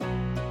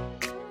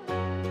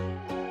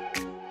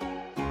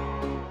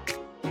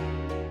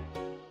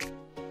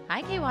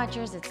Hi,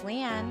 K-Watchers. It's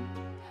Leanne.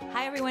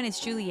 Hi, everyone. It's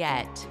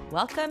Juliet.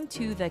 Welcome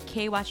to the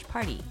K-Watch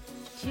Party.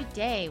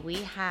 Today, we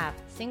have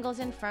Singles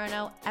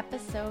Inferno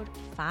Episode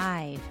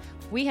 5.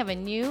 We have a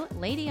new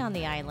lady on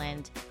the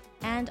island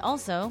and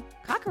also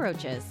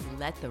cockroaches.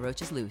 Let the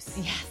roaches loose.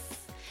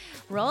 Yes.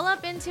 Roll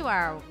up into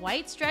our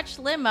white stretch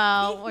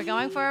limo. We're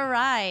going for a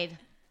ride.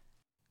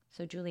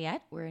 So,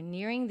 Juliet, we're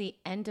nearing the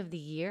end of the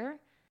year.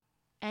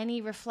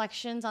 Any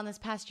reflections on this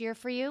past year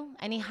for you?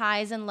 Any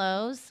highs and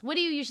lows? What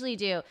do you usually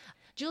do?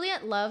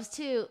 Juliet loves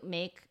to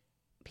make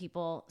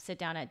people sit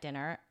down at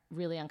dinner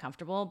really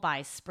uncomfortable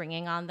by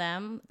springing on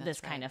them. That's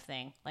this right. kind of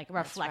thing, like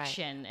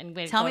reflection and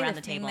way to Tell go me around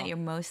the thing table. that you're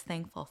most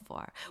thankful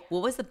for.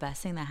 What was the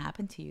best thing that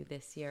happened to you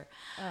this year?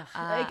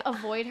 Like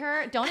avoid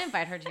her. Don't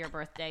invite her to your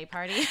birthday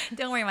party.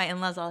 Don't worry, my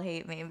in-laws all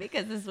hate me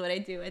because this is what I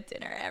do at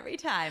dinner every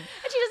time.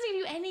 And she doesn't give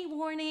you any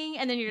warning.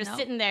 And then you're just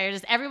sitting there.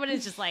 Everyone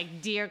is just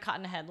like deer caught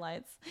in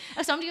headlights.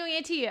 Oh, so I'm doing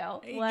it to you.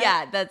 What?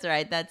 Yeah, that's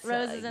right. That's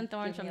roses and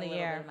thorns from the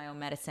year. Bit of my own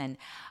medicine.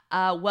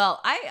 Well,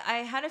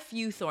 I had a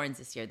few thorns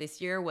this year.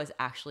 This year was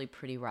actually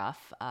pretty rough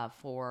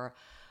for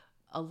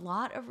a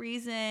lot of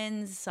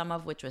reasons, some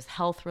of which was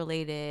health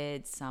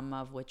related, some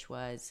of which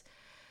was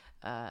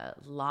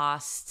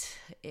lost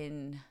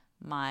in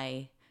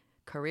my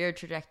career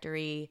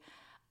trajectory.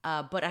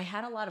 But I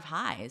had a lot of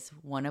highs,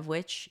 one of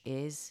which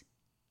is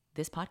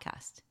this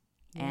podcast.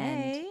 Yay.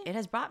 And it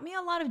has brought me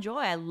a lot of joy.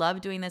 I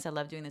love doing this. I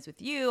love doing this with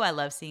you. I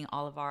love seeing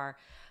all of our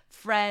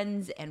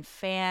friends and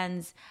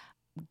fans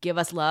give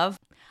us love.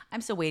 I'm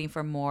still waiting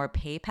for more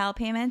PayPal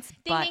payments.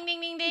 Ding, ding,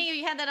 ding, ding, ding.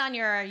 You had that on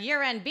your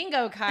year-end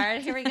bingo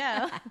card. Here we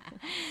go.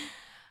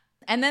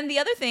 And then the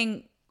other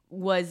thing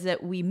was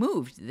that we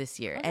moved this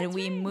year. And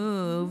we right.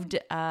 moved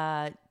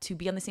to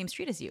be on the same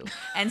street as you.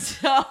 And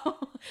so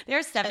there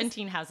are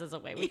 17 houses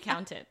away. We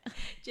counted.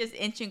 Just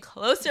inching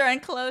closer and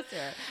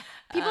closer.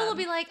 People will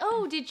be like,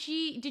 "Oh, did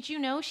you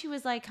know she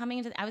was like coming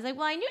into?" I was like,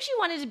 "Well, I knew she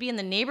wanted to be in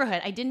the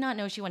neighborhood. I did not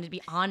know she wanted to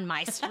be on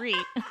my street."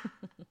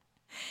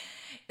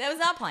 That was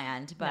not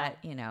planned, but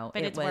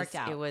but it's worked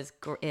out.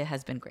 It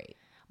has been great.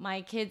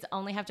 My kids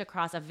only have to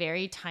cross a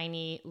very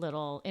tiny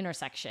little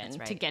intersection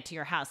to get to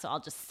your house, so I'll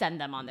just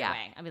send them on their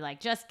way. I'll be like,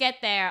 "Just get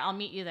there. I'll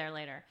meet you there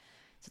later."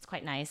 So it's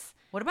quite nice.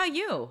 What about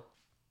you?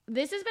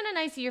 This has been a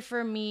nice year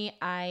for me.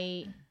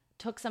 I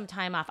took some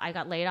time off. I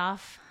got laid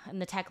off in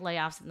the tech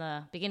layoffs in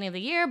the beginning of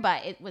the year,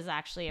 but it was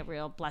actually a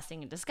real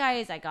blessing in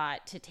disguise. I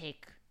got to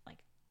take like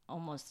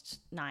almost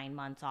 9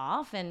 months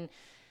off, and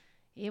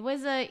it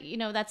was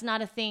that's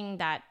not a thing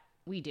that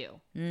we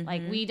do. Mm-hmm.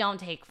 Like we don't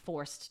take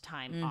forced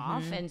time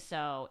off. And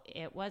so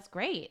it was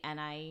great. And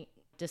I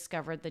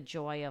discovered the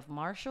joy of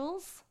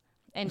Marshalls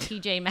and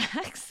TJ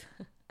Maxx.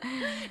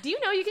 Do you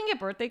know you can get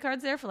birthday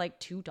cards there for like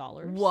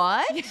 $2?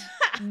 What?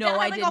 No,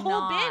 I did not. A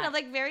whole bin of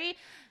like very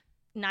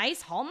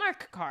nice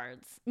Hallmark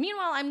cards.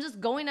 Meanwhile, I'm just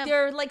going up.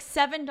 They're like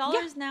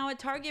 $7 now at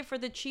Target for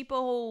the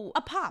cheapo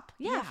a pop.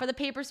 Yeah, for the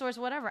Paper Source,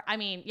 whatever. I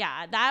mean,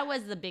 that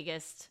was the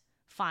biggest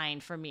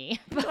find for me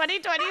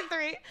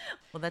 2023.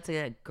 Well, that's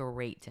a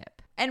great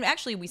tip. And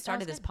actually, we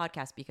started this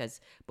podcast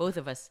because both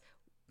of us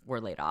were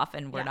laid off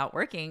and we're not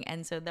working.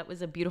 And so that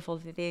was a beautiful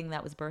thing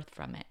that was birthed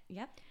from it.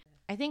 Yep.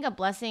 I think a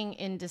blessing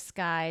in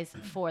disguise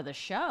for the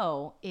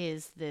show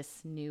is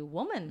this new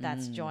woman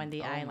that's joined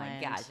the island. Oh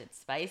my gosh, it's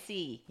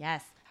spicy.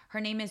 Yes.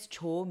 Her name is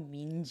Cho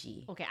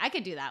Minji. Okay, I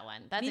could do that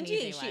one. That's an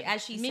easy one.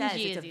 As she says,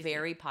 it's a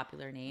very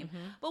popular name.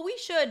 Mm-hmm. But we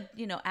should,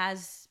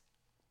 as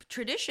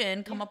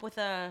tradition, come up with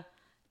a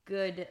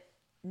good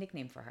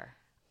nickname for her.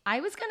 I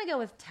was going to go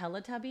with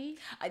Teletubby.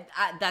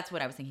 That's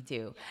what I was thinking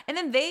too. And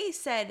then they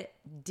said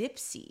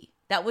Dipsy.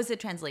 That was a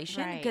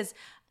translation because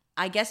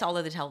I guess all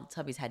of the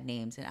Teletubbies had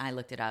names, and I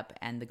looked it up,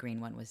 and the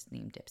green one was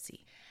named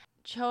Dipsy.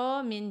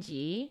 Cho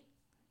Minji,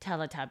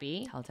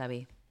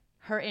 Teletubby.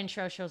 Her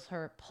intro shows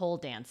her pole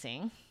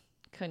dancing.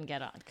 Couldn't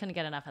get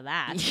enough of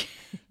that.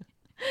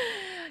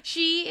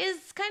 She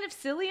is kind of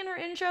silly in her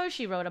intro.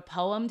 She wrote a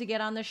poem to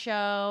get on the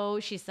show.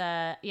 She's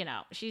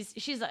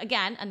she's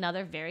again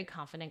another very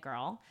confident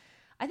girl.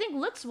 I think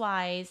looks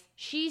wise,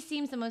 she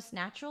seems the most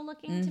natural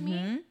looking to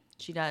me.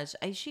 She does.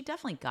 She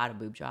definitely got a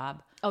boob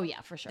job. Oh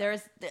yeah, for sure.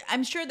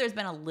 I'm sure there's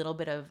been a little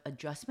bit of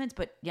adjustments,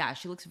 but yeah,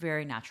 she looks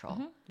very natural.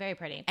 Mm-hmm. Very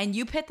pretty. And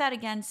you pit that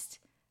against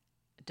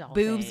Doll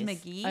Boobs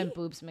face. McGee? And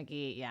Boobs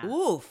McGee, yeah.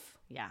 Oof.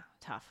 Yeah,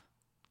 tough.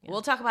 Yeah.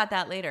 We'll talk about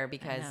that later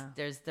because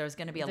there's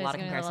going to be a lot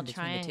of comparison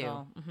between the two.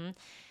 Mm-hmm.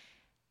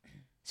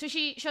 So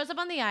she shows up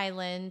on the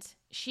island.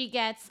 She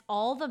gets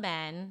all the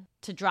men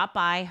to drop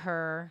by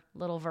her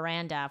little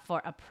veranda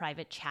for a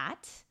private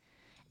chat.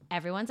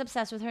 Everyone's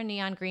obsessed with her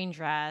neon green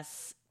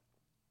dress.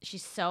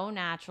 She's so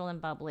natural and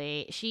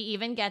bubbly. She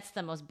even gets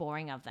the most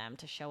boring of them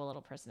to show a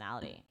little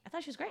personality. I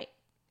thought she was great.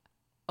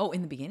 Oh,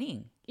 in the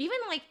beginning. Even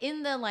like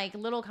in the like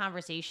little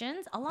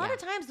conversations, a lot of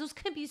times those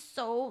could be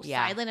so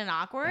silent and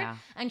awkward. Yeah.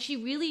 And she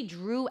really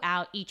drew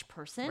out each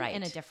person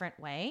in a different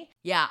way.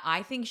 Yeah,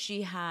 I think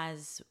she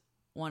has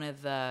one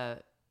of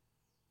the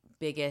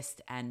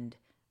biggest and,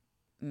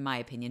 in my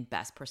opinion,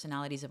 best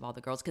personalities of all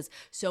the girls. Because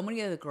so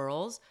many of the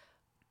girls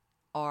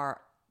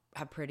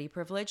have pretty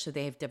privilege, so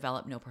they have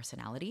developed no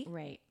personality.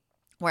 Right.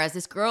 Whereas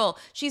this girl,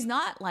 she's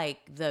not like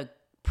the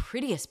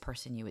prettiest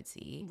person you would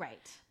see.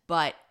 Right.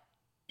 But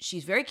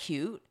she's very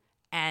cute.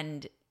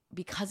 And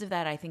because of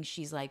that, I think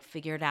she's like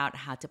figured out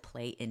how to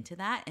play into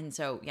that. And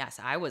so, yes,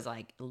 I was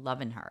like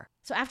loving her.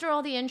 So after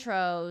all the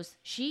intros,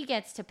 she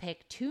gets to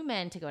pick 2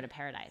 men to go to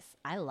paradise.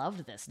 I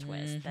loved this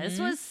twist. Mm-hmm. This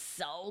was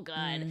so good.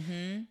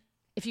 Mm-hmm.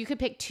 If you could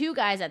pick 2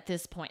 guys at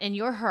this point, and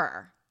you're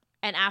her,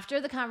 and after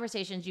the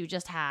conversations you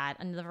just had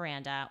on the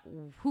veranda,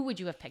 who would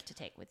you have picked to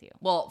take with you?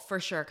 Well, for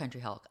sure,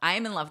 Country Hulk. I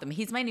am in love with him.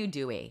 He's my new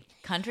Dewey.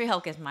 Country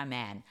Hulk is my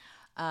man.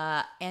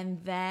 And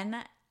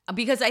then,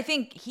 because I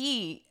think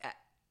he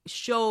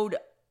showed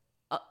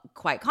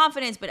quite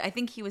confidence, but I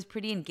think he was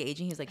pretty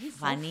engaging. He was like He's so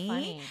funny,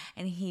 funny.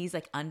 and he's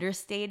like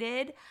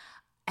understated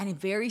and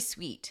very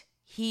sweet.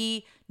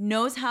 He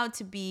knows how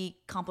to be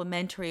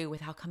complimentary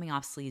without coming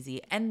off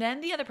sleazy. And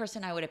then the other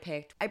person I would have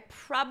picked, I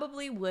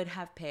probably would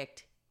have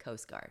picked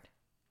Coast Guard.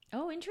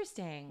 Oh,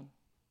 interesting.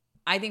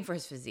 I think for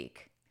his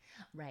physique,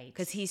 Right.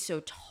 because he's so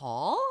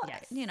tall.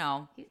 Yes. You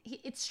know.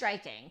 It's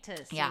striking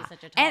to see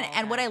such a tall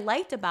And what guy. I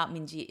liked about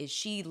Minji is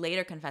she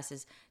later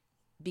confesses,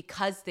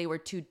 because they were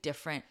 2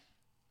 different,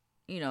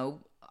 you know,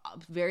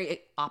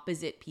 very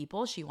opposite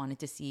people, she wanted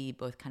to see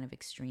both kind of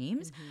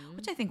extremes,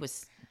 which I think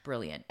was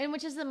brilliant. And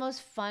which is the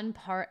most fun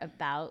part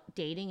about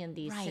dating in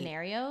these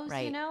scenarios, you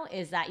right. know,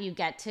 is that you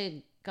get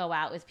to go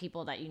out with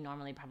people that you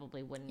normally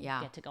probably wouldn't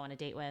Yeah. get to go on a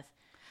date with.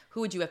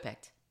 Who would you have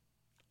picked?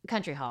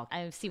 Country Hulk.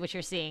 I see what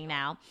you're seeing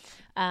now.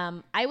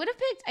 I would have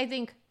picked, I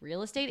think,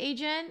 real estate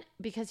agent,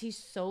 because he's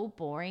so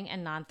boring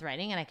and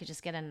non-threatening, and I could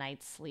just get a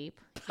night's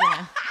sleep, you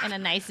know, in a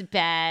nice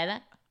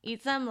bed,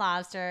 eat some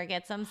lobster,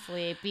 get some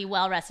sleep, be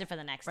well rested for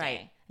the next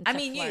day. I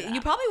mean,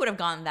 you probably would have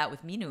gone that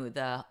with Minu,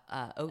 the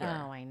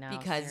ogre. Oh, I know.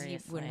 Because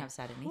seriously. you wouldn't have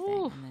said anything.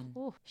 Ooh, And then,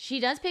 ooh. She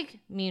does pick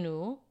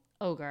Minu,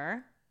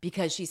 ogre.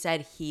 because she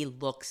said he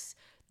looks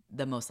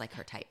the most like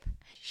her type.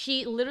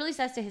 She literally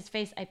says to his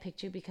face, I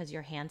picked you because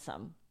you're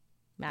handsome.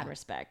 Mad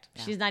respect.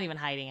 Yeah. She's not even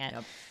hiding it.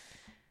 Yep.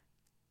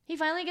 He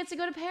finally gets to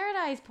go to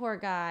paradise, poor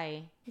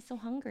guy. He's so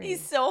hungry.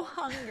 He's so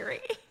hungry.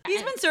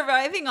 He's been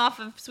surviving off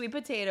of sweet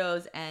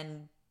potatoes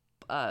and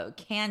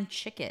canned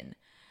chicken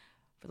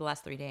for the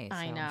last 3 days.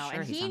 I so know. I'm sure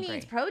And he's he hungry.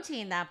 needs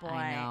protein, that boy.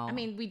 I know. I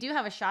mean, we do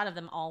have a shot of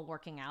them all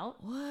working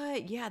out.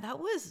 What? Yeah, that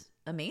was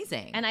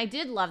amazing. And I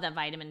did love that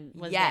Vitamin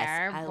was Yes,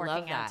 there I working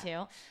love out that.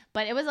 too.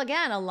 But it was,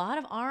 again, a lot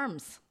of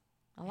arms.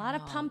 A lot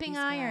of know, pumping these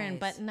iron,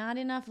 guys. but not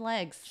enough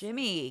legs.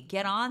 Jimmy,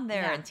 get on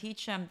there Yeah. and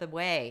teach him the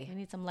way. We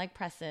need some leg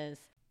presses.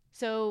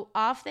 So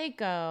off they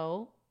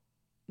go.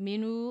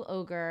 Minu,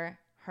 ogre,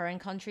 her and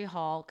Country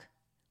Hulk.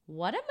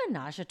 What a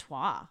menage a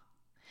trois.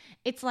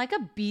 It's like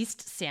a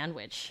beast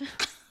sandwich.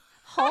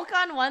 Hulk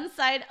on one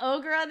side,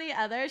 ogre on the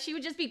other. She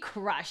would just be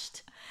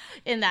crushed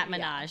in that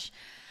menage.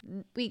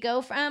 We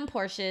go from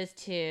Porsches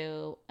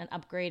to an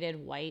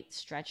upgraded white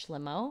stretch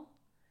limo.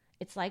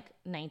 It's like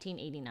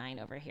 1989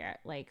 over here.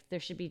 Like, there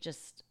should be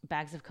just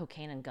bags of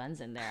cocaine and guns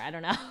in there. I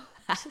don't know.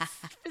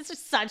 It's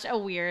just such a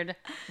weird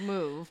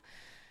move.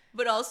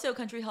 But also,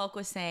 Country Hulk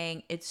was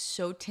saying, it's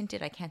so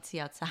tinted I can't see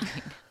outside.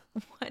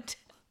 What?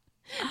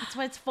 That's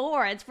what it's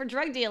for. It's for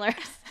drug dealers.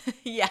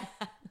 Yeah.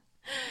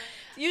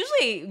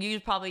 Usually, you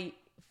probably,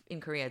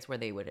 in Korea, it's where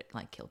they would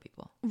like kill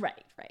people. Right.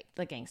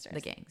 The gangsters.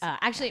 The gangs.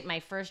 Actually, my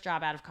first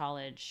job out of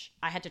college,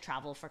 I had to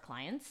travel for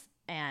clients.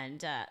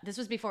 And this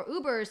was before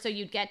Uber, so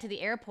you'd get to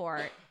the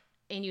airport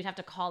and you'd have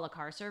to call a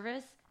car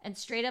service. And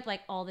straight up,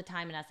 like all the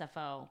time in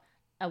SFO,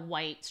 a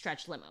white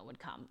stretch limo would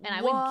come. And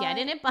I would get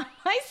in it by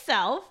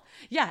myself.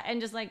 Yeah,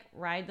 and just like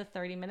ride the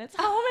 30 minutes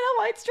home in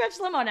a white stretch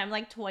limo. And I'm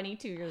like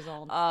 22 years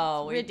old.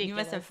 Oh, It's ridiculous. you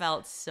must have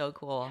felt so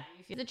cool.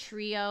 The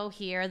trio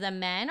here, the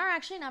men are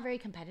actually not very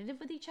competitive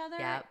with each other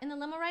Yep. in the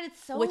limo ride.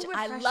 It's so Which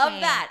refreshing. I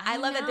love that. I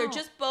love that. They're know.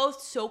 just both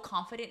so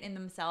confident in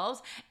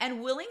themselves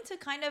and willing to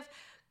kind of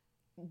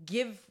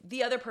give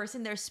the other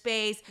person their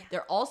space. Yeah.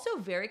 They're also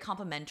very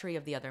complimentary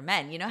of the other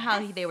men. You know how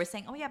they were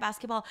saying, oh yeah,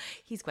 basketball,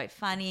 he's quite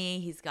funny.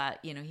 He's got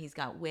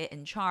wit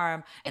and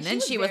charm. And then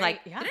she was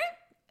like,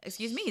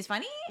 excuse me, he's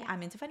funny?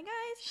 I'm into funny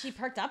guys. She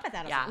perked up at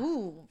that. I was Yeah. like,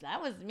 ooh,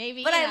 that was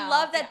maybe. But I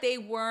love that they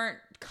weren't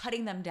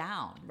cutting them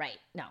down. Right.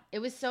 No, it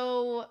was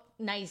so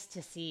nice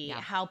to see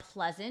how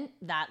pleasant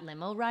that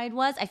limo ride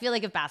was. I feel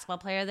like if basketball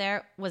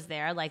player was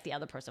there, like the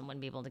other person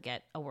wouldn't be able to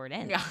get a word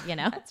in. Yeah, you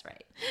know? That's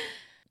right.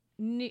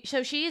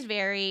 So she is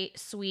very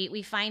sweet.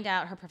 We find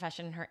out her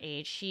profession and her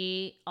age.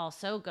 She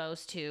also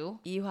goes to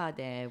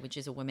Yuhade, which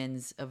is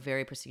a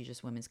very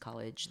prestigious women's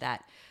college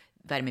that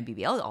Vitamin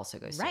BBL also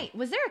goes to. Right.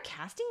 Was there a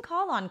casting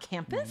call on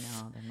campus?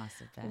 No, there must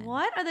have been.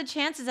 What are the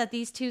chances that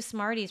these two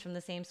smarties from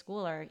the same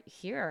school are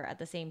here at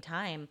the same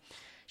time?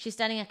 She's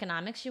studying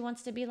economics. She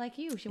wants to be like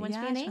you. She wants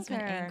to be an she anchor. wants to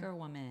be an anchor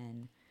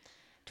woman.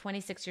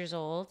 26 years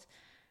old.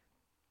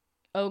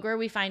 Ogre,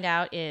 we find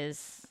out,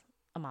 is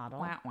a model.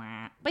 Wah,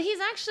 wah. But he's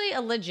actually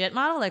a legit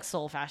model, like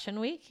Seoul Fashion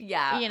Week.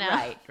 Yeah, you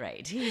know?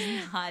 right.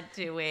 He's not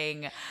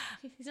doing.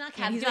 He's not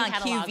He's doing on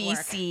catalog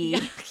QVC.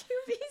 work.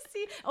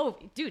 QVC. Oh,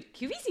 dude,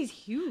 QVC is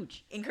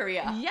huge In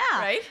Korea. Yeah.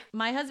 Right?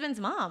 My husband's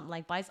mom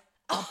buys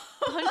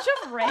bunch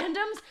of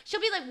randoms.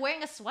 She'll be like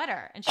wearing a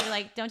sweater and she'll be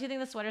like, don't you think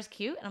the sweater's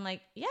cute? And I'm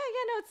like, yeah,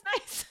 no, it's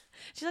nice.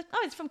 She's like,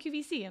 oh, it's from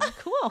QVC. And I'm like,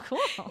 cool.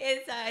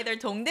 It's either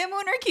Dongdaemun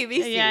or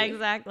QVC. Yeah,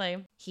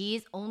 exactly.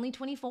 He's only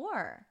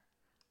 24.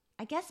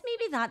 I guess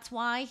maybe that's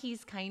why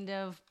he's kind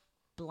of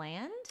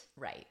bland.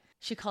 Right.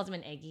 She calls him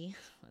an eggy.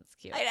 That's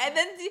cute. And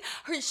then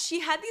she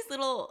had these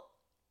little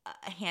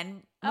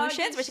hand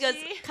motions where she goes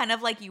kind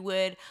of like you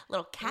would a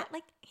little cat,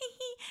 like,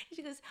 hee.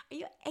 She goes, are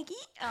you eggy?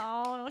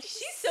 Oh,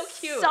 she's so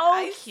cute.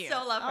 So cute.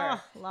 I so love her.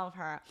 Oh, love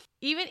her.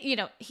 Even,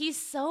 he's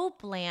so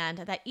bland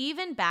that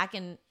even back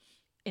in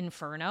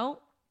Inferno,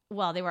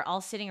 while they were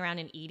all sitting around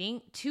and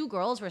eating, 2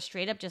 girls were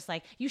straight up just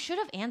like, you should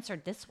have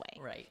answered this way.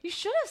 Right. You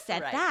should have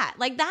said that.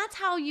 Like, that's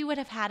how you would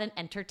have had an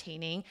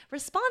entertaining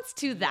response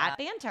to that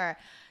banter.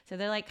 So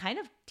they're like kind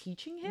of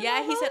teaching him. Yeah,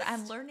 almost. He said,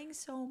 I'm learning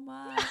so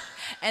much.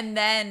 And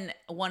then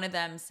one of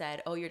them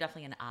said, oh, you're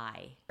definitely an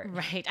I.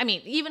 Right. I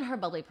mean, even her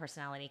bubbly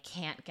personality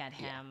can't get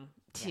him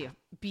to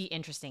be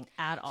interesting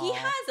at all. He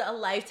has a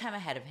lifetime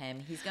ahead of him.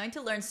 He's going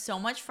to learn so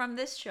much from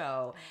this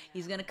show.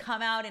 He's going to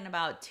come out in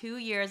about 2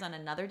 years on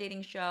another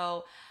dating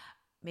show.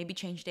 Maybe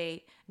change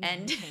date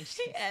and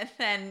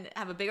then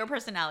have a bigger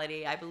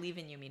personality. I believe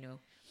in you, Minu.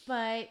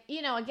 But,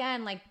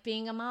 again, like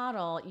being a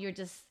model, you're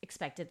just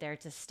expected there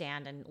to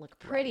stand and look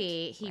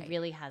pretty. He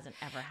really hasn't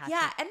ever had to.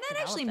 Yeah, and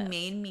that actually this.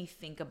 made me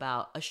think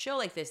about a show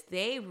like this.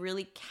 They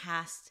really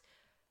cast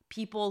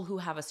people who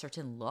have a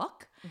certain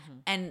look. Mm-hmm.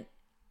 And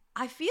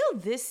I feel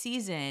this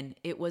season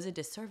it was a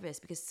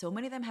disservice because so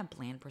many of them have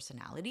bland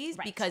personalities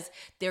because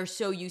they're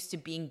so used to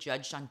being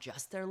judged on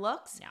just their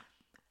looks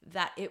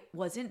that it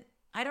wasn't.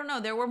 I don't know.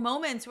 There were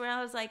moments where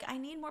I was like, I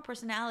need more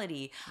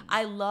personality. Mm-hmm.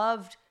 I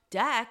loved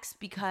Dex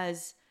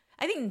because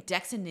I think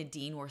Dex and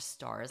Nadine were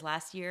stars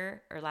last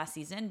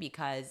season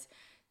because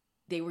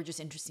they were just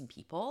interesting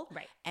people.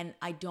 Right. And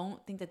I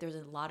don't think that there's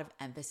a lot of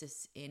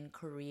emphasis in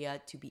Korea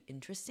to be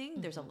interesting.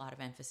 Mm-hmm. There's a lot of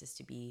emphasis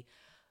to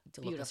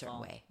look a certain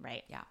way.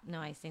 Right. Yeah.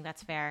 No, I think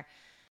that's fair.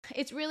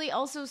 It's really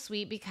also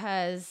sweet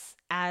because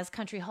as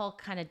Country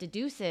Hulk kind of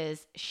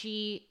deduces,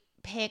 she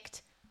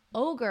picked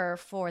Ogre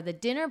for the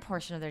dinner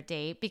portion of their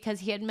date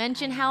because he had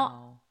mentioned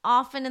how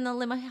often in the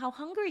limo how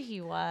hungry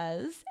he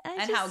was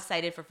and how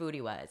excited for food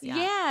he was.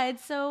 Yeah,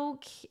 it's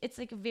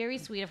like very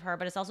sweet of her,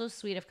 but it's also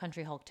sweet of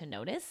Country Hulk to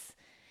notice.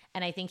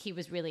 And I think he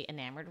was really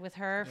enamored with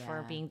her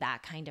for being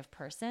that kind of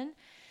person.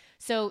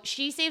 So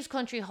she saves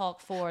Country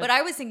Hulk for... But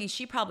I was thinking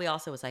she probably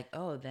also was like,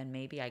 oh, then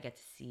maybe I get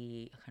to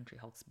see Country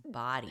Hulk's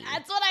body.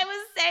 That's what I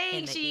was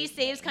saying. She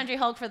saves Country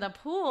Hulk for the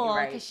pool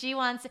because she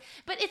wants...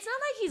 But it's not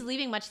like he's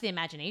leaving much to the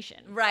imagination.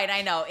 Right,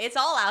 I know. It's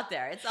all out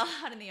there. It's all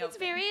out in the open. It's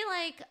very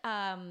like...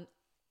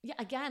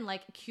 again,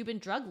 like a Cuban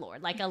drug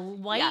lord, like a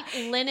white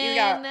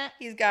linen.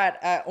 He's got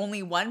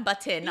only one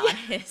button on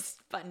his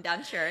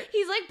button-down shirt.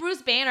 He's like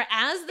Bruce Banner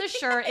as the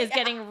shirt is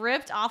getting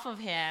ripped off of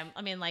him.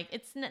 I mean, like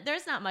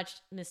there's not much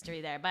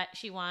mystery there, but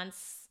she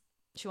wants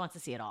to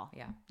see it all.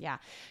 Yeah.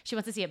 She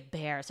wants to see it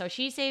bare. So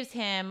she saves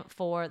him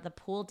for the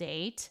pool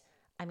date.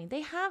 I mean,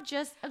 they have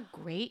just a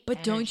great But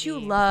energy. Don't you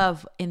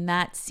love in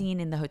that scene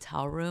in the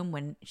hotel room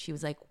when she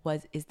was like,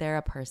 is there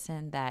a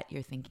person that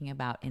you're thinking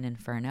about in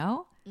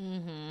Inferno?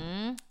 Mm-hmm.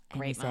 And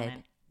Great he moment.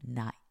 said,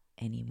 not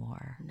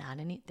anymore.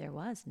 There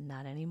was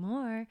not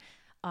anymore.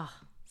 Oh,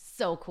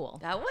 so cool.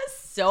 That was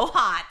so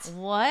hot.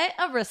 What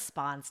a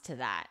response to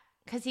that.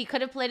 Because he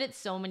could have played it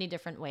so many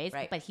different ways,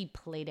 but he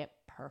played it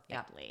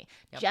perfectly.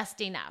 Yep.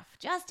 Just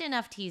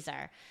enough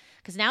teaser.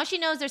 Because now she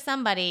knows there's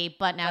somebody,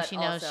 but now she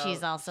knows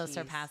she's also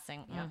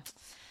surpassing. Yeah.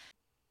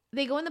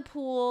 They go in the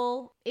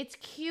pool. It's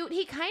cute.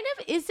 He kind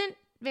of isn't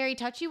very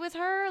touchy with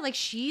her. Like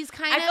she's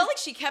kind of... I felt like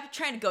she kept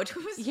trying to go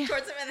towards him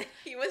and then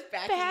he was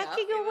backing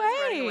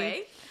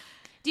away.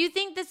 Do you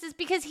think this is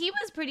because he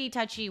was pretty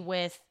touchy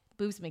with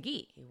Boobs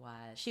McGee? He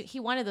was.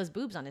 He wanted those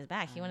boobs on his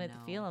back. He wanted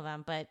the feel of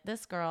them. But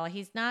this girl,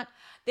 he's not...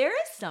 There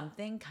is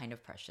something kind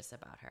of precious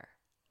about her.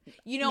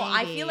 Maybe.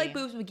 I feel like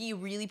Boobs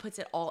McGee really puts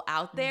it all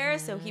out there.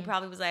 Mm-hmm. So he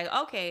probably was like,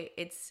 okay,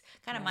 it's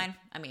kind of mine.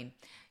 I mean,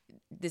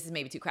 this is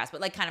maybe too crass, but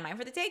like kind of mine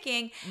for the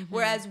taking. Mm-hmm.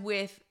 Whereas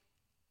with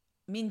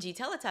Minji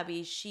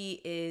Teletubby, she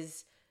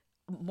is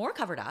more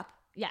covered up.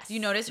 Yes.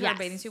 You notice her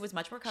bathing suit was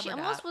much more covered up.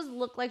 She almost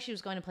looked like she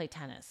was going to play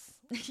tennis.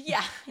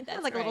 Yeah.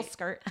 That's like a little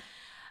skirt.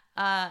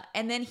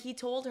 And then he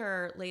told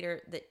her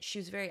later that she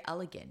was very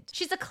elegant.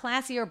 She's a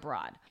classier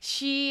broad.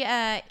 She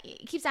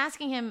keeps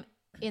asking him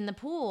in the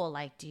pool,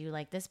 like, do you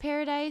like this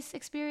paradise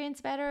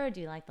experience better? Or do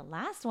you like the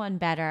last one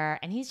better?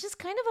 And he's just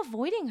kind of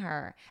avoiding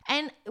her.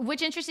 And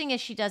what's interesting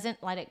is she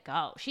doesn't let it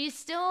go. She's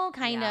still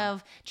kind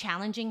of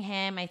challenging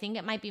him. I think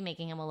it might be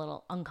making him a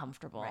little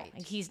uncomfortable. Right.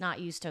 Like he's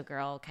not used to a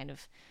girl kind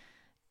of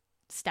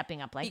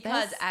stepping up like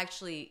because this. Because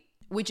actually,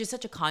 which is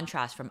such a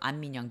contrast from An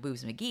Min-young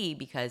Boobs McGee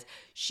because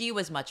she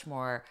was much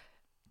more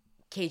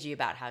cagey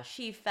about how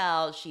she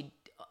felt. She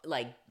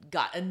like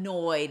got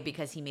annoyed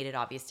because he made it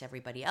obvious to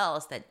everybody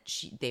else that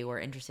they were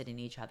interested in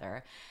each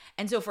other.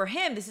 And so for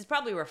him, this is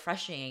probably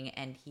refreshing,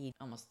 and he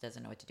almost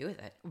doesn't know what to do with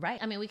it. Right.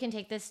 I mean, we can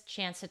take this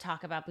chance to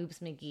talk about Boobs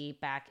McGee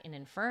back in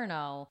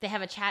Inferno. They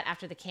have a chat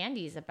after the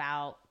candies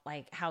about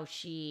like how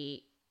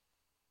she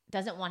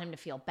doesn't want him to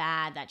feel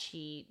bad that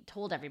she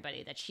told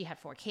everybody that she had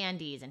 4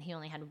 candies and he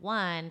only had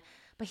 1.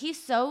 But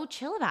he's so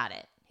chill about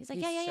it. He's like,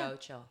 He's yeah. so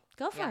chill.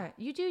 Go for it.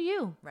 You do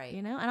you. Right.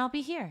 You know, and I'll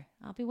be here.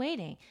 I'll be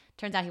waiting.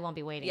 Turns out he won't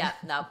be waiting. Yeah,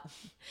 no.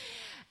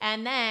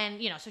 And then,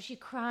 so she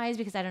cries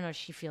because I don't know if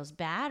she feels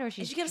bad or And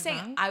she kept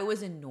saying, I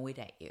was annoyed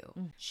at you.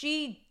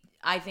 She,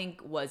 I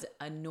think, was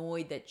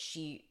annoyed that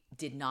she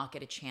did not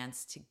get a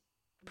chance to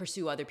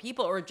pursue other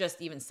people or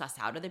just even suss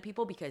out other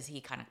people because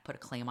he kind of put a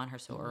claim on her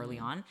so early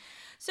on.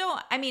 So,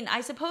 I mean,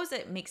 I suppose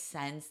it makes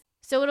sense.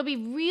 So it'll be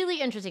really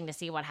interesting to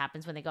see what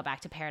happens when they go back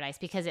to Paradise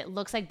because it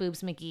looks like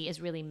Boobs McGee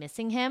is really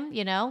missing him,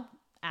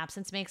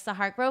 Absence makes the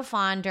heart grow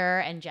fonder,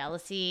 and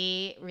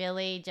jealousy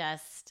really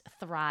just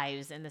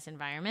thrives in this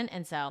environment.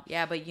 And so,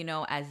 yeah, but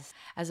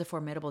as a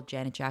formidable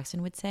Janet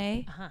Jackson would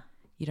say,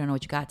 you don't know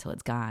what you got till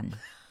it's gone.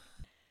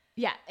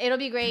 Yeah, it'll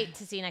be great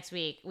to see next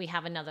week. We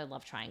have another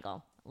love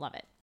triangle. Love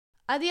it.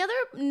 The other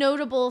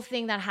notable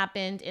thing that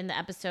happened in the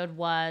episode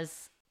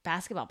was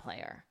basketball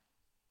player.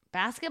 We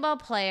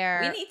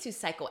need to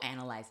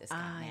psychoanalyze this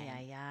guy,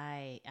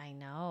 man. I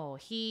know.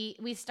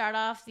 We start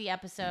off the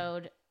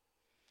episode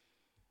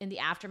in the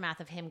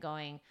aftermath of him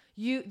going,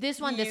 this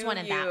one,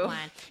 and that one.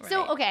 Right.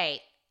 So, okay,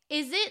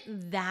 is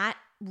it that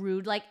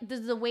rude? Like,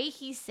 does the way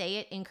he say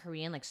it in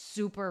Korean, like,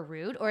 super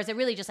rude? Or is it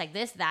really just like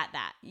this,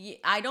 that? Yeah,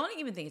 I don't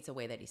even think it's the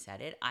way that he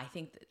said it. I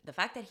think the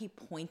fact that he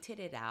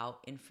pointed it out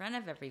in front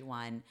of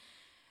everyone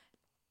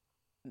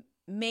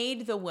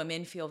made the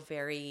women feel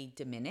very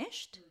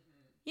diminished.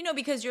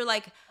 Because you're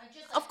like,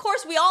 of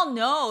course, we all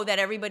know that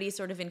everybody's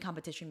sort of in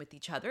competition with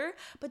each other,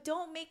 but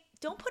don't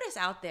put us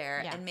out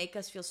there and make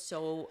us feel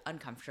so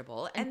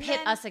uncomfortable and pit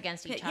us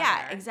against each other.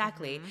 Yeah,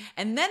 exactly. Mm-hmm.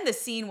 And then the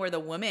scene where the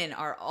women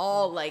are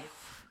all like,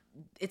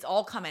 it's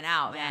all coming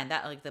out, man.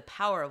 That like the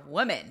power of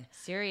women.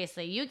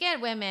 Seriously, you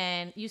get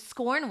women, you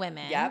scorn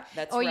women. Yep,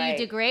 that's or right. You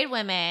degrade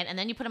women, and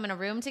then you put them in a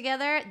room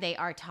together. They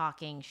are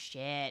talking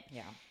shit.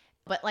 Yeah.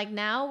 But like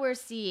now we're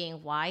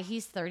seeing why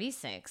he's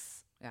 36.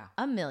 Yeah.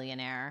 A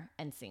millionaire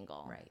and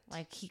single. Right.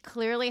 Like he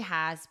clearly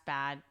has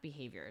bad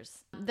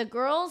behaviors. The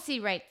girls see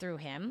right through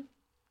him,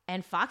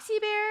 and Foxy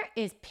Bear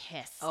is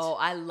pissed. Oh,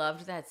 I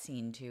loved that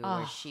scene too,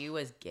 where she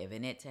was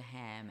giving it to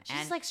him.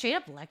 She's like straight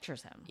up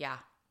lectures him. Yeah.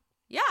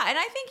 Yeah, and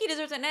I think he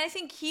deserves it. And I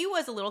think he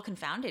was a little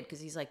confounded because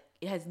he's like,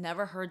 he has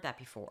never heard that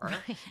before.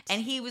 Right.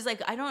 And he was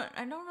like, I don't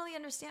really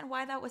understand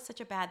why that was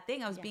such a bad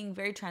thing. I was being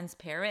very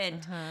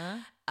transparent.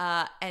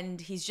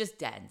 And he's just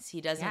dense.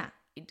 He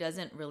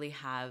doesn't really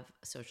have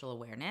social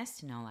awareness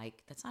to know,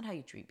 like, that's not how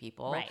you treat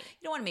people. Right.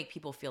 You don't want to make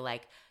people feel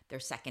like they're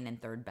second and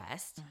third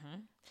best.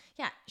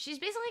 Yeah, she's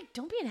basically like,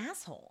 don't be an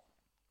asshole.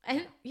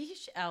 And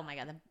oh my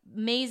God, the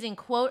amazing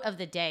quote of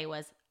the day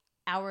was,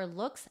 our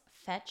looks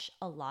fetch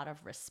a lot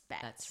of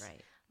respect. That's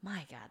right.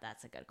 My God,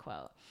 that's a good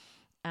quote.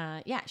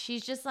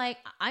 She's just like,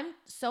 I'm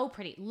so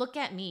pretty. Look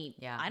at me.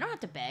 Yeah. I don't have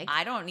to beg.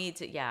 I don't need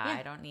to,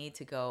 I don't need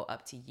to go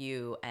up to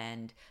you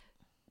and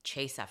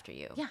chase after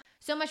you. Yeah.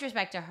 So much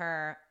respect to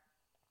her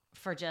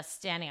for just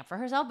standing up for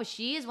herself, but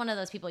she is one of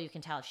those people you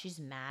can tell if she's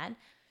mad,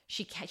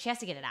 she has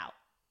to get it out.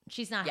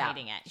 She's not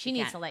hiding it. She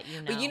needs to let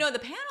you know. But the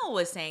panel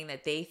was saying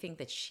that they think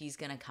that she's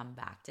going to come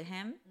back to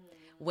him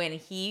when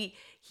he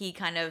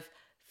kind of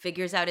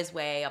figures out his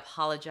way,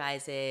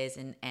 apologizes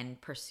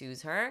and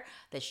pursues her,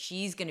 that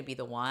she's going to be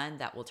the one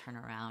that will turn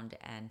around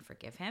and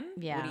forgive him.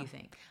 Yeah. What do you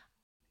think?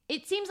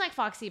 It seems like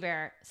Foxy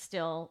Bear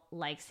still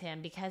likes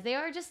him because they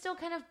are just still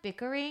kind of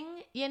bickering,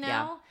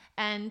 Yeah.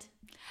 And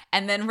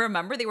then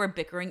remember they were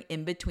bickering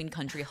in between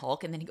Country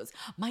Hulk, and then he goes,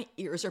 my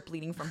ears are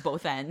bleeding from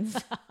both ends.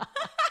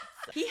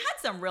 He had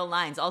some real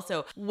lines.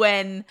 Also,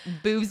 when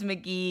Boobs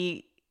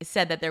McGee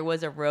said that there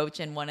was a roach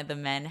and one of the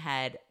men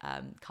had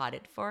caught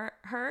it for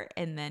her,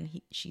 and then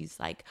she's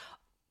like,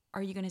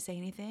 are you going to say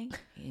anything?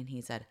 And he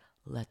said,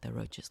 let the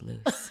roaches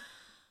loose.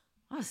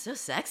 Oh, so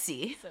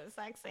sexy. So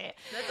sexy.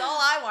 That's all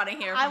I want to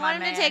hear from I want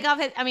him man. to take off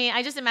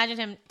I just imagined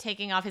him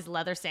taking off his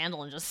leather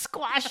sandal and just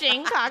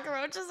squashing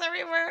cockroaches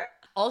everywhere.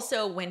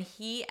 Also, when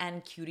he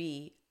and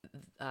Cutie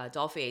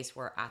Dollface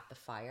were at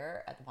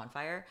the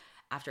bonfire,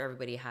 after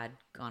everybody had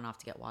gone off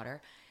to get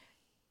water,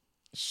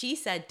 she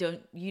said,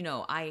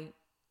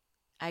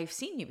 I've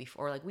seen you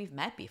before, like we've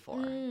met before.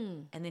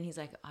 And then he's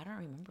like, I don't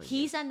remember.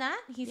 He said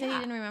that? He said he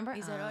didn't remember?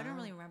 He said, I don't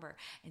really remember.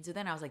 And so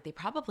then I was like, they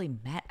probably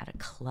met at a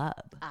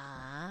club.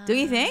 Don't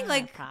you think?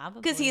 Like,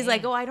 probably. Because he's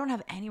like, I don't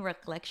have any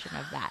recollection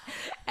of that.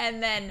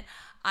 And then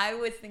I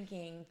was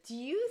thinking, do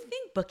you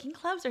think booking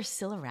clubs are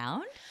still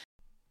around?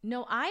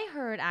 No, I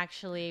heard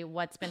actually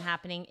what's been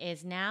happening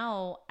is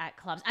now at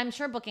clubs, I'm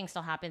sure booking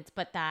still happens,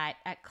 but that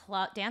at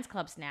dance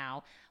clubs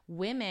now,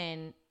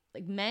 women,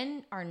 like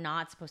men are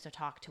not supposed to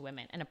talk to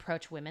women and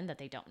approach women that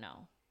they don't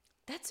know.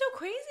 That's so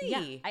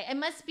crazy. Yeah, it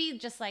must be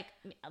just like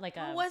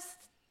a.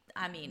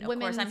 I mean, of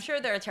course, I'm sure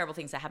there are terrible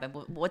things that happen,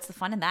 but what's the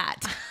fun in that?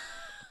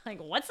 Like,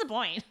 what's the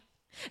point?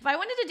 If I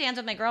wanted to dance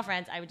with my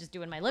girlfriends, I would just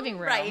do it in my living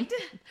room. Right.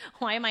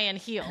 Why am I in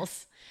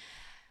heels?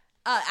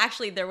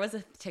 Actually, there was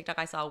a TikTok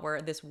I saw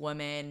where this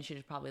woman, she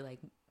was probably like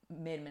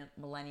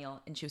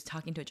mid-millennial, and she was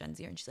talking to a Gen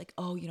Zer, and she's like,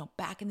 oh,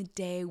 back in the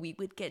day, we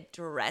would get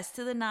dressed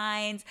to the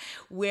nines,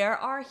 wear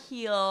our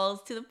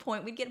heels to the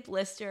point we'd get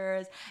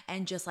blisters,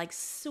 and just like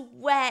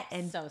sweat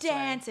and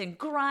dance and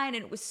grind,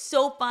 and it was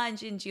so fun.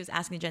 And she was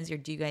asking the Gen Zer,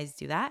 do you guys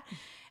do that?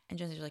 And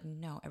Gen Zers are like,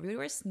 no, everybody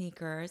wears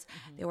sneakers,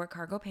 they wear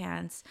cargo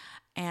pants,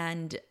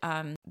 and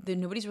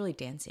nobody's really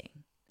dancing.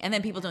 And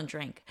then people don't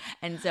drink.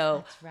 And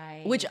so, that's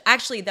right. Which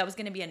actually, that was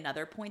going to be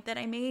another point that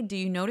I made. Do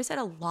you notice that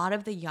a lot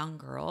of the young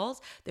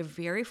girls, they're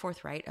very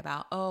forthright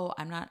about, oh,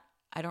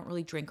 I don't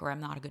really drink, or I'm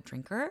not a good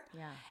drinker.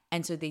 Yeah.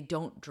 And so they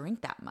don't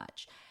drink that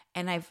much.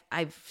 And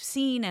I've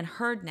seen and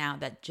heard now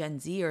that Gen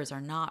Zers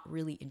are not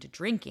really into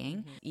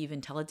drinking.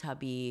 Even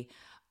Teletubby,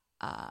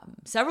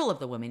 several of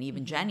the women,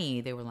 even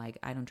Jenny, they were like,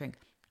 I don't drink.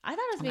 I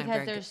thought it was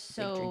because they're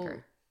so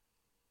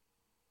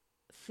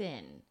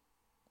thin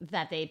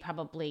that they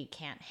probably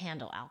can't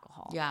handle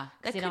alcohol. Yeah,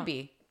 that could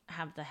be.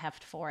 Have the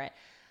heft for it.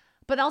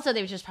 But also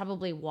they've just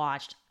probably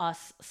watched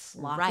us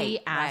sloppy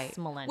ass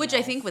millennials. Which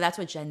I think that's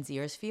what Gen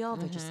Zers feel.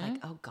 They're just like,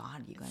 oh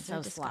God, you guys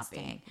are disgusting.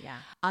 Sloppy. Yeah.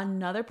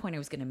 Another point I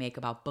was going to make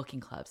about booking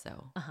clubs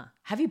though.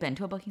 Have you been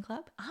to a booking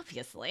club?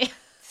 Obviously.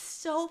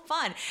 So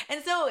fun.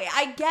 And so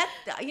I get,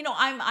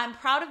 I'm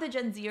proud of the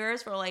Gen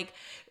Zers for like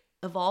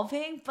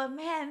evolving, but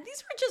man,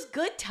 these were just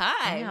good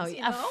times.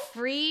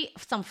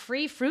 Some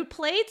free fruit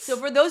plates. So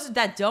for those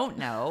that don't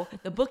know,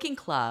 the booking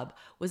club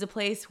was a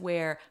place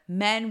where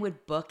men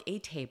would book a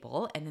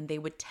table, and then they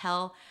would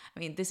tell,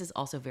 this is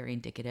also very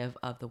indicative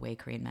of the way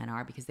Korean men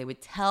are, because they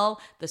would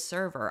tell the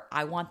server,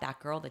 I want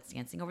that girl that's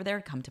dancing over there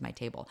to come to my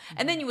table.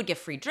 And then you would get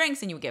free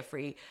drinks and you would get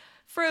free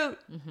fruit.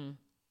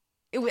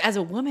 As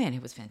a woman,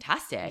 it was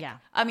fantastic. Yeah.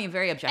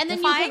 Very objectifying.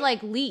 And then you could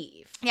like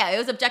leave. Yeah, it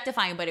was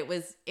objectifying, but it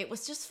was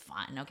just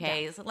fun,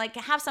 okay? Yeah. So like,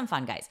 have some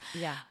fun, guys.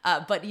 Yeah.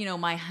 But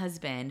my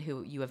husband,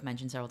 who you have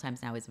mentioned several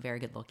times now, is very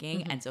good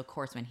looking. And so of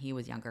course, when he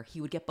was younger,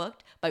 he would get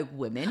booked by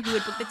women who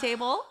would book the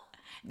table.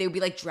 They would be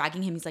like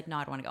dragging him. He's like, no,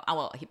 I don't want to go. Oh,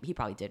 well, he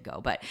probably did go,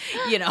 but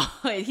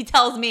he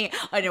tells me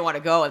I didn't want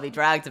to go and they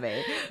dragged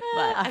me.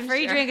 But a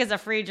free drink is a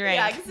free drink.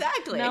 Yeah,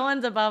 exactly. No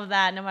one's above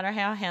that, no matter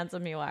how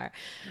handsome you are.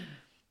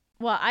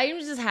 Well, I'm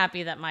just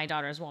happy that my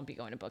daughters won't be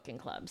going to booking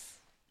clubs.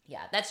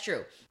 Yeah, that's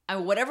true.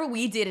 Whatever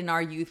we did in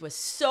our youth was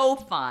so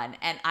fun,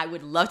 and I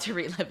would love to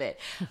relive it.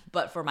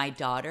 But for my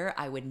daughter,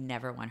 I would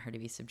never want her to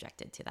be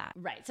subjected to that.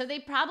 Right. So they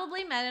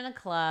probably met in a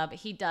club.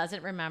 He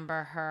doesn't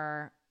remember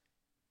her.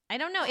 I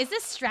don't know. Is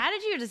this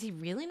strategy, or does he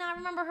really not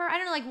remember her? I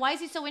don't know. Like, why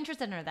is he so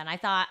interested in her then? I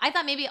thought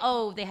maybe,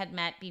 they had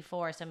met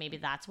before, so maybe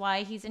that's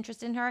why he's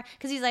interested in her.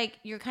 Because he's like,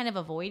 you're kind of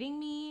avoiding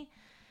me.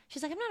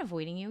 She's like, I'm not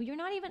avoiding you. You're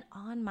not even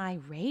on my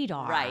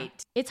radar.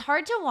 Right. It's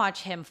hard to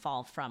watch him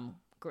fall from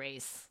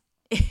grace.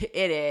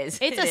 It is.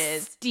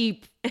 It's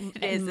steep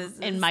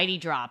and mighty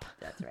drop.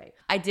 That's right.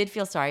 I did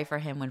feel sorry for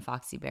him when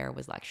Foxy Bear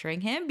was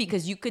lecturing him,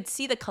 because you could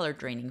see the color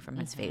draining from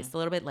his face a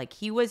little bit. Like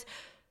he was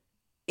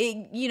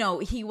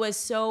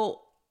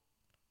so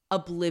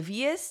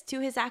oblivious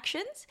to his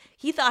actions.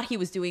 He thought he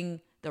was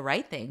doing the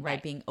right thing by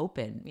being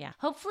open. Yeah.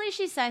 Hopefully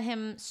she set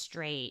him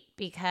straight,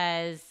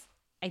 because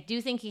I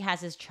do think he has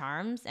his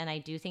charms, and I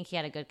do think he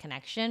had a good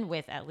connection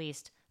with at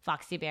least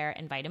Foxy Bear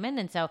and Vitamin.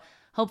 And so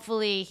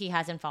hopefully he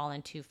hasn't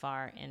fallen too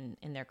far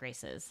in their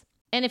graces.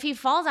 And if he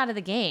falls out of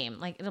the game,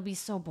 like, it'll be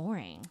so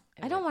boring.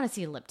 I don't want to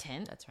see lip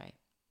tint. That's right.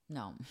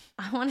 No.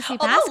 I want to see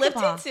basketball.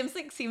 Although lip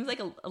tint seems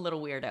like a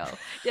little weirdo,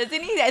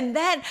 doesn't he? And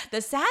then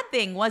the sad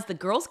thing was the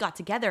girls got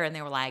together and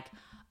they were like,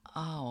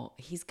 oh,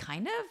 he's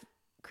kind of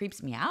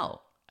creeps me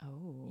out.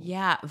 Oh.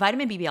 Yeah.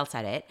 Vitamin BBL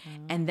said it.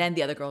 And then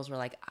the other girls were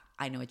like,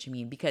 I know what you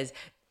mean, because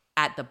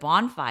at the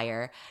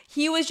bonfire,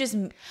 he was just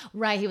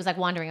right. He was like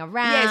wandering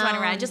around. Yeah, he was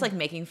wandering around, just like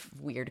making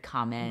weird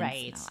comments.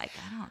 Right. Like,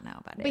 I don't know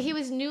about it. But he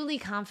was newly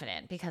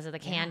confident because of the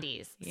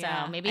candies.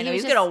 Yeah. So maybe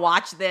he's gonna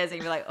watch this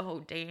and be like,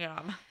 oh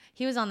damn.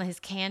 He was on his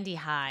candy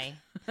high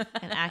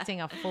and acting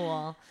a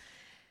fool.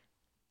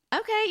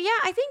 Okay, yeah,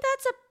 I think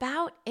that's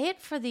about it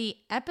for the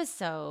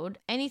episode.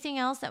 Anything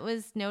else that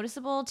was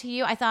noticeable to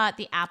you? I thought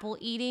the apple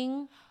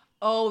eating.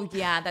 Oh,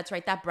 yeah, that's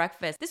right. That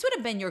breakfast. This would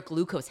have been your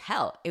glucose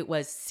hell. It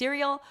was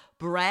cereal,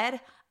 bread,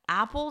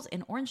 apples,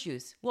 and orange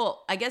juice.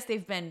 Well, I guess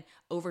they've been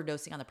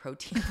overdosing on the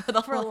protein for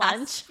the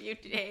last few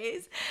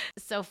days.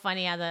 So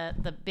funny how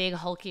the big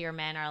hulkier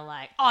men are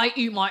like, I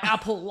eat my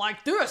apple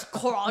like this,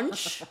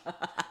 crunch.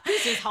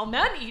 This is how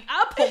men eat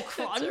apple,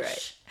 crunch.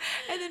 Right.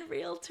 And then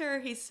Realtor,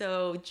 he's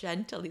so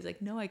gentle. He's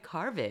like, no, I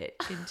carve it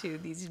into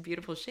these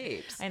beautiful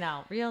shapes. I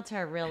know.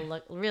 Realtor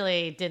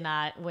really did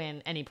not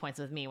win any points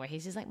with me, where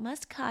he's just like,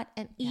 must cut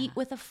and eat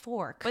with a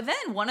fork. But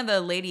then one of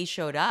the ladies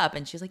showed up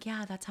and she's like,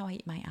 yeah, that's how I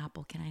eat my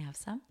apple. Can I have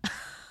some?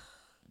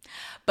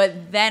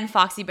 But then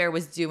Foxy Bear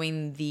was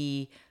doing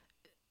the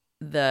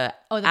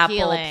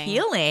apple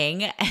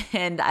peeling.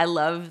 And I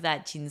love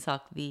that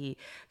Jin-seok, the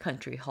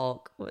country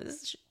Hulk,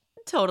 was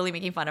totally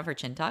making fun of her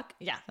chin tuck.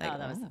 Yeah. Like, oh,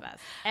 that was the best.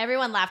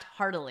 Everyone laughed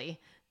heartily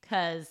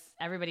because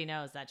everybody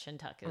knows that chin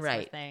tuck is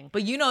her thing.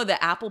 But you know,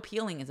 the apple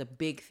peeling is a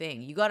big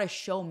thing. You got to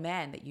show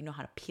men that you know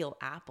how to peel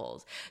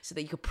apples so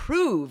that you can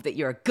prove that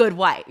you're a good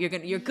wife.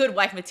 You're good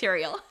wife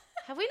material.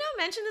 Have we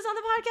not mentioned this on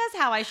the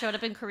podcast? How I showed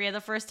up in Korea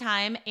the first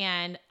time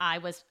and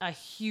a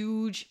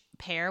huge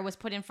pear was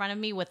put in front of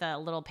me with a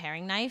little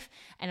paring knife,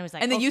 and it was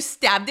like, and then you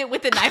stabbed it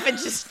with the knife and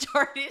just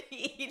started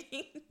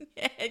eating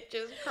it,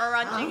 just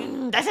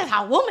crunching. This is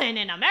how women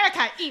in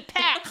America eat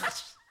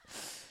pears.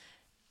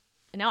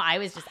 No, I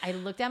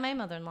looked at my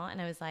mother-in-law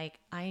and I was like,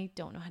 I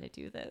don't know how to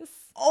do this.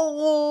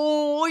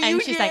 Oh,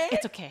 and she's like,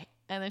 it's okay.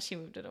 And then she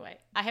moved it away.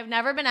 I have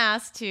never been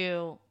asked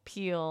to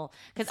peel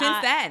since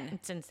then.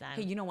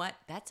 Hey, you know what?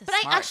 That's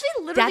I actually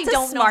literally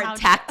don't know how smart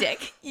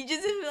tactic. You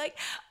just be like,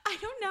 I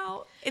don't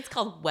know. It's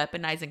called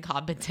weaponizing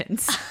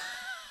competence.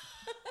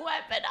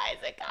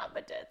 Weaponizing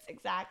competence,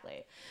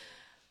 exactly.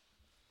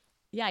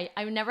 Yeah,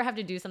 I would never have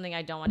to do something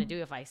I don't want to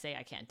do if I say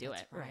I can't do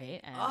it,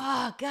 right? And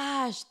oh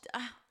gosh.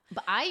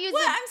 but I use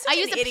I'm such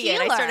an idiot.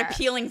 peeler. I started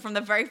peeling from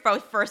the very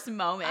first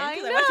moment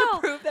because I want to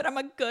prove that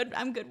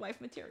I'm good wife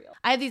material.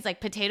 I have these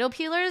like potato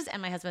peelers,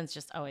 and my husband's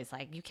just always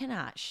like, you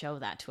cannot show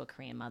that to a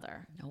Korean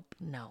mother. Nope.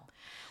 No.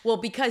 Well,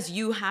 because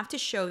you have to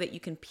show that you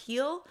can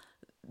peel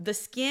the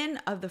skin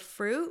of the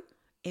fruit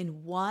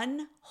in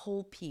one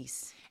whole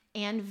piece.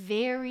 And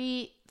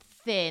very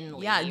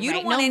thinly. Yeah, you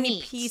don't want no any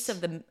meat. piece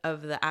of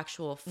the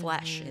actual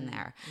flesh in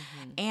there.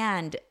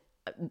 And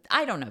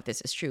I don't know if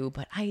this is true,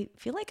 but I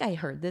feel like I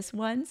heard this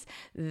once,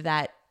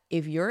 that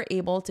if you're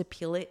able to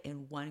peel it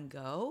in one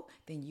go,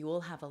 then you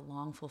will have a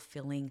long,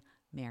 fulfilling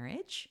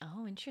marriage.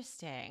 Oh,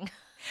 interesting.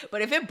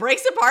 But if it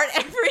breaks apart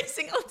every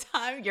single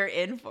time, you're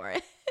in for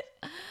it.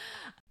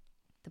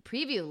 The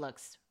preview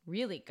looks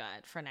really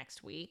good for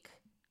next week.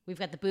 We've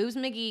got the Boobs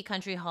McGee,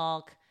 Country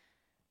Hulk,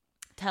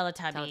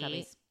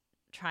 Teletubbies,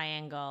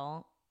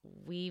 Triangle.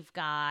 We've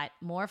got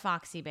more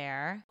Foxy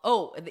Bear.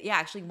 Oh, yeah,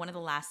 actually, one of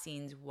the last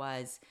scenes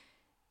was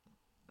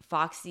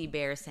Foxy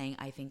Bear saying,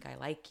 I think I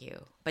like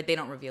you. But they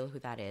don't reveal who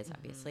that is,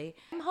 obviously.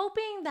 I'm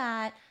hoping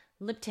that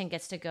Lipton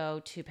gets to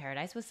go to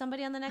paradise with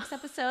somebody on the next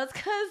episodes,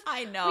 because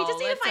I know. we just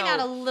need to find out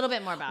a little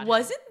bit more about him.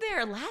 Wasn't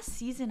there last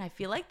season, I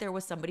feel like there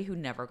was somebody who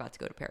never got to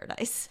go to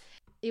paradise.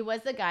 It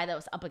was the guy that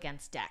was up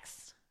against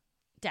Dex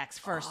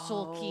for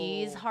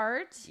Sulky's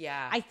heart.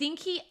 Yeah. I think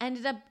he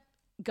ended up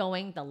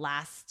going the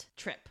last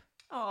trip.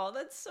 Oh,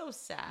 that's so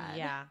sad.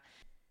 Yeah.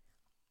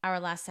 Our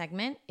last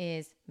segment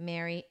is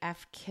Marry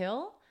F.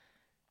 Kill.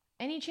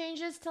 Any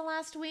changes to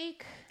last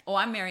week? Oh,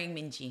 I'm marrying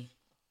Minji.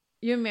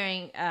 You're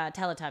marrying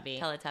Teletubby.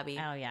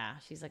 Oh, yeah.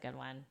 She's a good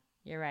one.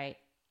 You're right.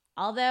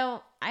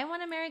 Although, I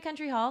want to marry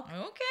Country Hulk.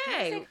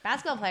 Okay.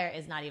 Basketball player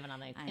is not even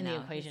in the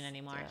equation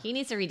anymore. He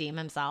needs to redeem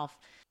himself.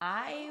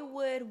 I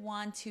would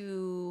want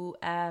to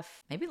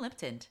maybe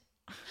Lipton.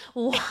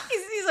 What?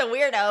 He's a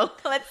weirdo.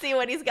 Let's see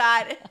what he's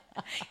got.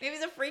 Maybe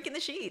he's a freak in the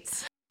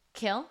sheets.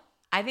 Kill?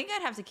 I think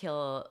I'd have to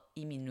kill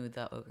Iminu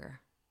the ogre.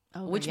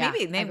 Oh, which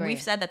maybe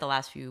we've said that the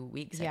last few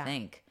weeks, I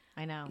think.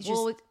 I know. It's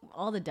well,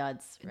 all the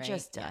duds, right?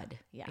 Just dud.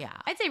 Yeah.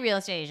 I'd say real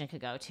estate agent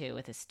could go too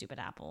with his stupid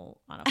apple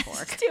on a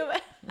fork.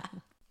 Stupid.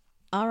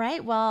 All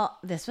right. Well,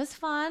 this was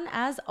fun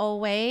as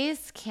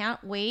always.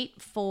 Can't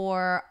wait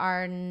for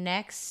our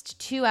next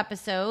 2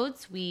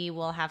 episodes. We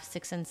will have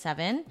 6 and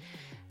 7.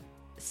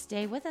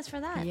 Stay with us for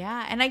that.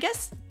 Yeah. And I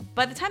guess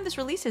by the time this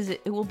releases,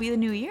 it will be the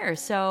new year.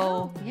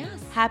 So yes.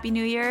 Happy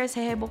New Year.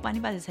 새해 복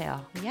많이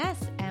받으세요. Yes.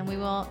 And we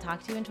will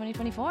talk to you in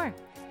 2024.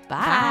 Bye.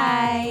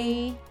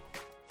 Bye.